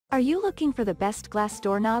Are you looking for the best glass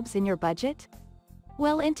doorknobs in your budget?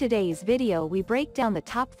 Well, in today's video we break down the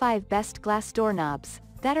top 5 best glass doorknobs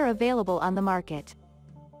that are available on the market.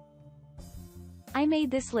 I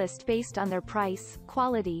made this list based on their price,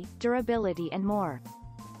 quality, durability and more.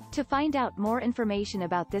 To find out more information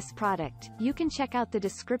about this product, you can check out the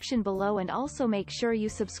description below and also make sure you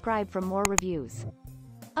subscribe for more reviews.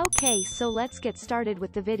 Okay, so let's get started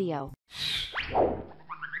with the video.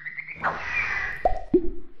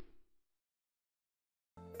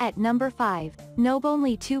 At number 5,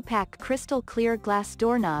 Knobonly 2-pack crystal clear glass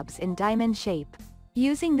doorknobs in diamond shape.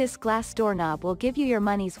 Using this glass doorknob will give you your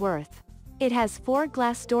money's worth. It has 4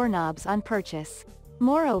 glass doorknobs on purchase.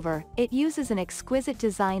 Moreover, it uses an exquisite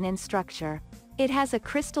design and structure. It has a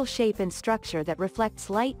crystal shape and structure that reflects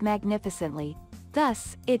light magnificently.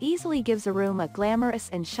 Thus, it easily gives a room a glamorous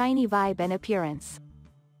and shiny vibe and appearance.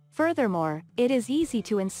 Furthermore, it is easy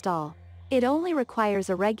to install. It only requires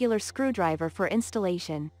a regular screwdriver for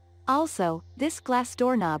installation. Also, this glass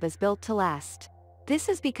doorknob is built to last. This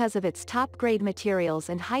is because of its top-grade materials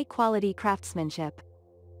and high-quality craftsmanship.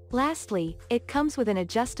 Lastly, it comes with an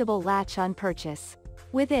adjustable latch on purchase.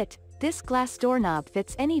 With it, this glass doorknob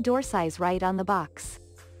fits any door size right on the box.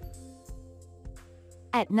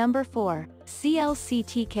 At number 4,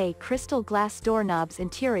 CLCTK Crystal Glass Doorknobs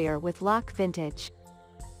Interior with Lock Vintage.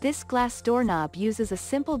 This glass doorknob uses a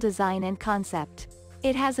simple design and concept.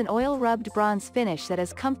 It has an oil-rubbed bronze finish that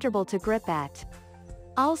is comfortable to grip at.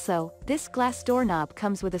 Also, this glass doorknob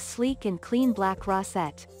comes with a sleek and clean black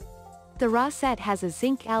Rossette. The Rossette has a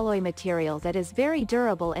zinc alloy material that is very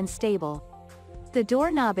durable and stable. The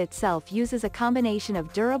doorknob itself uses a combination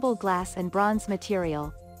of durable glass and bronze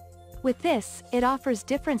material. With this, it offers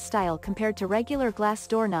different style compared to regular glass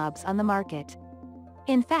doorknobs on the market.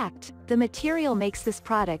 In fact, the material makes this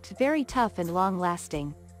product very tough and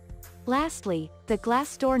long-lasting. Lastly, the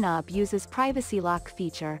glass doorknob uses privacy lock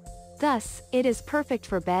feature. Thus, it is perfect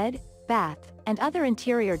for bed, bath, and other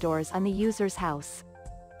interior doors on the user's house.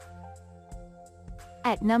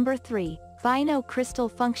 At number 3, BINO Crystal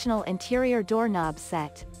Functional Interior Doorknob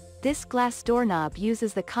Set. This glass doorknob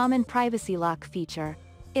uses the common privacy lock feature.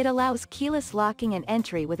 It allows keyless locking and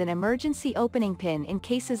entry with an emergency opening pin in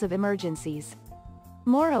cases of emergencies.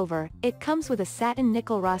 Moreover, it comes with a satin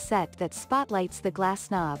nickel Rossette that spotlights the glass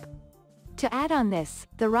knob. To add on this,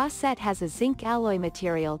 the Rossette has a zinc alloy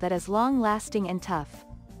material that is long-lasting and tough.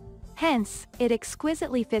 Hence, it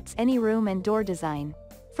exquisitely fits any room and door design.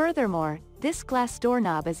 Furthermore, this glass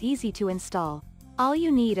doorknob is easy to install. All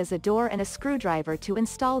you need is a door and a screwdriver to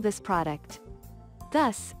install this product.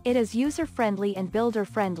 Thus, it is user-friendly and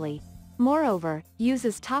builder-friendly. Moreover,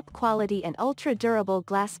 uses top-quality and ultra-durable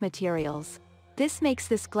glass materials. This makes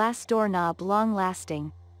this glass doorknob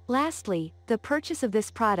long-lasting. Lastly, the purchase of this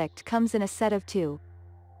product comes in a set of 2.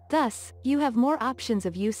 Thus, you have more options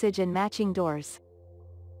of usage and matching doors.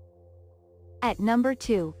 At number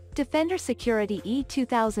 2, Defender Security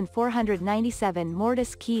E2497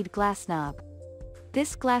 Mortise Keyed Glass Knob.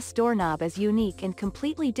 This glass doorknob is unique and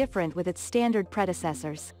completely different with its standard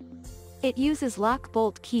predecessors. It uses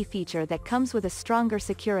lock-bolt key feature that comes with a stronger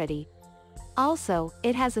security. Also,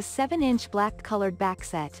 it has a 7-inch black-colored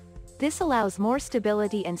backset. This allows more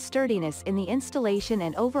stability and sturdiness in the installation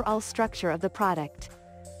and overall structure of the product.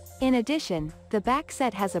 In addition, the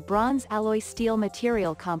backset has a bronze alloy steel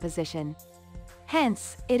material composition.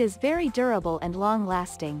 Hence, it is very durable and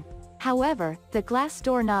long-lasting. However, the glass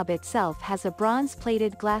doorknob itself has a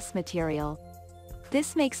bronze-plated glass material.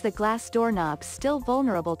 This makes the glass doorknob still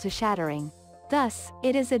vulnerable to shattering. Thus,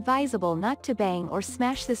 it is advisable not to bang or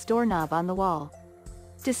smash this doorknob on the wall.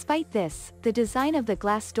 Despite this, the design of the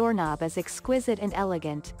glass doorknob is exquisite and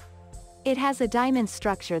elegant. It has a diamond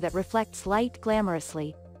structure that reflects light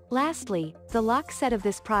glamorously. Lastly, the lock set of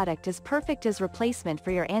this product is perfect as replacement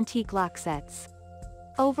for your antique lock sets.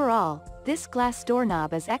 Overall, this glass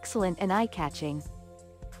doorknob is excellent and eye-catching.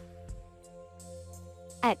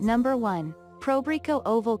 At number 1, Probrico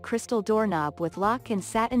Oval Crystal Doorknob with Lock and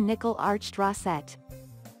Satin Nickel Arched Rossette.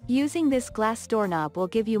 Using this glass doorknob will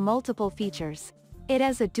give you multiple features. It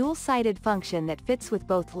has a dual-sided function that fits with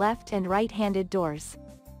both left and right-handed doors.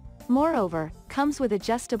 Moreover, comes with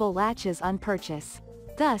adjustable latches on purchase.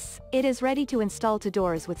 Thus, it is ready to install to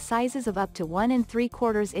doors with sizes of up to 1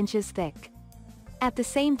 3/4 inches thick. At the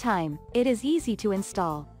same time, it is easy to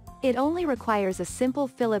install. It only requires a simple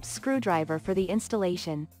Phillips screwdriver for the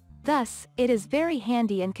installation. Thus, it is very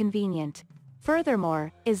handy and convenient.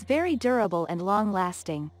 Furthermore, is very durable and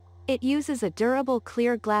long-lasting. It uses a durable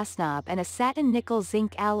clear glass knob and a satin nickel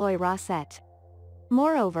zinc alloy Rossette.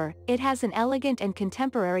 Moreover, it has an elegant and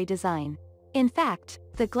contemporary design. In fact,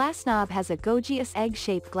 the glass knob has a gorgeous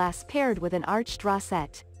egg-shaped glass paired with an arched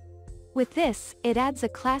Rossette. With this, it adds a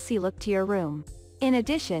classy look to your room. In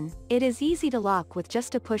addition, it is easy to lock with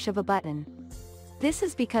just a push of a button. This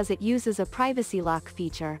is because it uses a privacy lock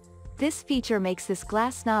feature. This feature makes this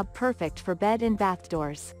glass knob perfect for bed and bath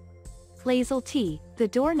doors. CLCTK, the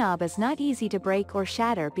doorknob is not easy to break or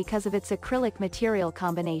shatter because of its acrylic material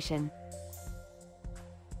combination.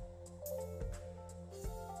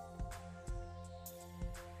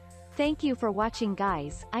 Thank you for watching,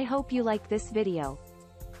 guys. I hope you like this video.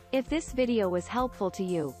 If this video was helpful to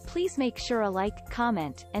you, please make sure a like,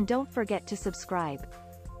 comment, and don't forget to subscribe.